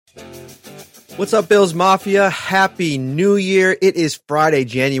What's up, Bills Mafia? Happy New Year. It is Friday,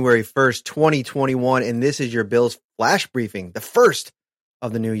 January 1st, 2021, and this is your Bills Flash Briefing, the first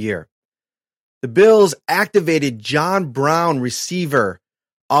of the new year. The Bills activated John Brown, receiver,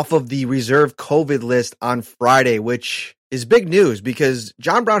 off of the reserve COVID list on Friday, which is big news because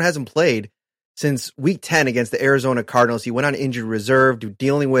John Brown hasn't played since week 10 against the Arizona Cardinals. He went on injured reserve,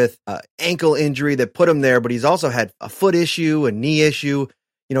 dealing with an ankle injury that put him there, but he's also had a foot issue, a knee issue.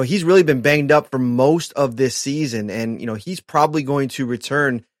 You know, he's really been banged up for most of this season, and, you know, he's probably going to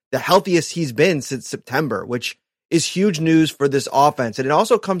return the healthiest he's been since September, which is huge news for this offense. And it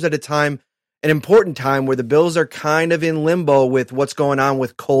also comes at a time, an important time, where the Bills are kind of in limbo with what's going on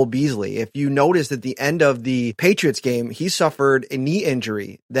with Cole Beasley. If you noticed at the end of the Patriots game, he suffered a knee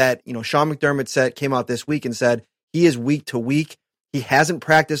injury that, you know, Sean McDermott came out this week and said he is week to week. He hasn't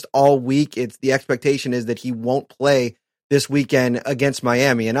practiced all week. The expectation is that he won't play this weekend against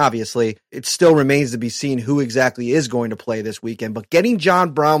Miami. And obviously, it still remains to be seen who exactly is going to play this weekend. But getting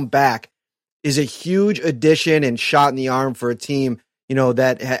John Brown back is a huge addition and shot in the arm for a team, you know,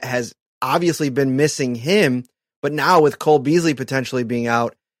 that has obviously been missing him. But now with Cole Beasley potentially being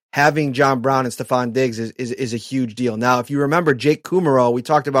out, having John Brown and Stephon Diggs is a huge deal. Now, if you remember Jake Kumerow, we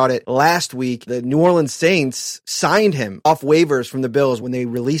talked about it last week. The New Orleans Saints signed him off waivers from the Bills when they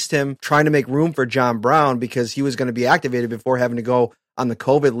released him, trying to make room for John Brown because he was going to be activated before having to go on the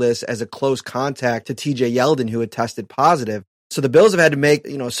COVID list as a close contact to TJ Yeldon, who had tested positive. So the Bills have had to make,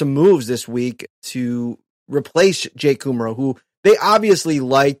 you know, some moves this week to replace Jake Kumerow, who they obviously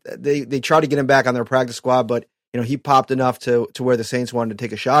liked. They tried to get him back on their practice squad, but you know, he popped enough to where the Saints wanted to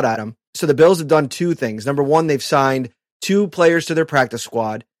take a shot at him. So the Bills have done two things. Number one, they've signed two players to their practice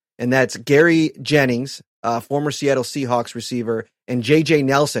squad, and that's Gary Jennings, former Seattle Seahawks receiver, and J.J.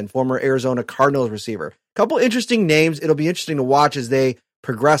 Nelson, former Arizona Cardinals receiver. A couple interesting names. It'll be interesting to watch as they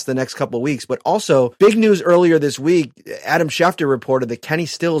progress the next couple of weeks. But also, big news earlier this week, Adam Schefter reported that Kenny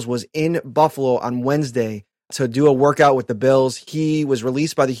Stills was in Buffalo on Wednesday to do a workout with the Bills. He was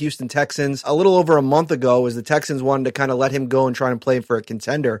released by the Houston Texans a little over a month ago as the Texans wanted to kind of let him go and try and play for a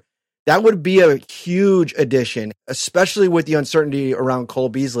contender. That would be a huge addition, especially with the uncertainty around Cole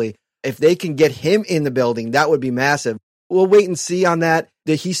Beasley. If they can get him in the building, that would be massive. We'll wait and see on that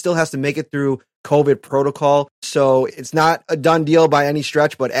he still has to make it through COVID protocol. So it's not a done deal by any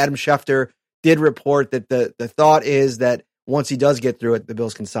stretch, but Adam Schefter did report that the thought is that once he does get through it, the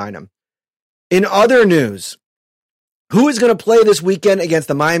Bills can sign him. In other news, who is going to play this weekend against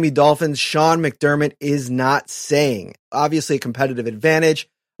the Miami Dolphins? Sean McDermott is not saying. Obviously, a competitive advantage.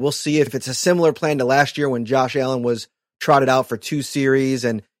 We'll see if it's a similar plan to last year when Josh Allen was trotted out for 2 series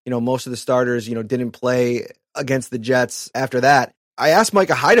and, you know, most of the starters, you know, didn't play against the Jets after that. I asked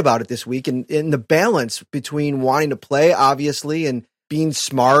Micah Hyde about it this week and in the balance between wanting to play, obviously, and being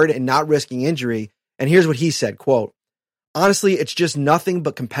smart and not risking injury. And here's what he said, quote, "Honestly, it's just nothing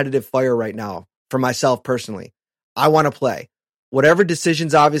but competitive fire right now for myself personally. I want to play. Whatever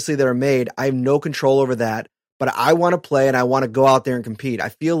decisions, obviously, that are made, I have no control over that, but I want to play and I want to go out there and compete. I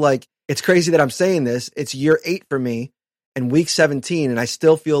feel like it's crazy that I'm saying this. It's year 8 for me and week 17, and I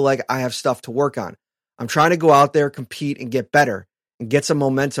still feel like I have stuff to work on. I'm trying to go out there, compete, and get better and get some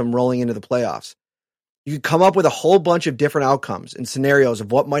momentum rolling into the playoffs. You can come up with a whole bunch of different outcomes and scenarios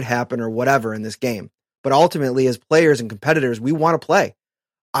of what might happen or whatever in this game. But ultimately, as players and competitors, we want to play.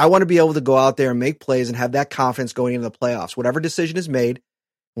 I want to be able to go out there and make plays and have that confidence going into the playoffs. Whatever decision is made,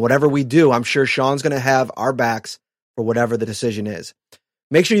 whatever we do, I'm sure Sean's going to have our backs for whatever the decision is."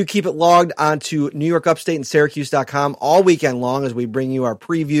 Make sure you keep it logged onto New York Upstate and Syracuse.com all weekend long as we bring you our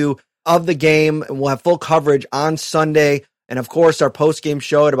preview of the game. And we'll have full coverage on Sunday. And of course, our post-game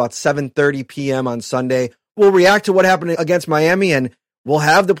show at about 7:30 p.m. on Sunday. We'll react to what happened against Miami, and we'll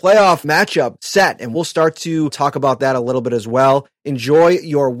have the playoff matchup set, and we'll start to talk about that a little bit as well. Enjoy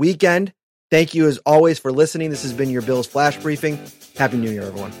your weekend. Thank you as always for listening. This has been your Bills Flash Briefing. Happy New Year,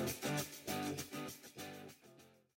 everyone.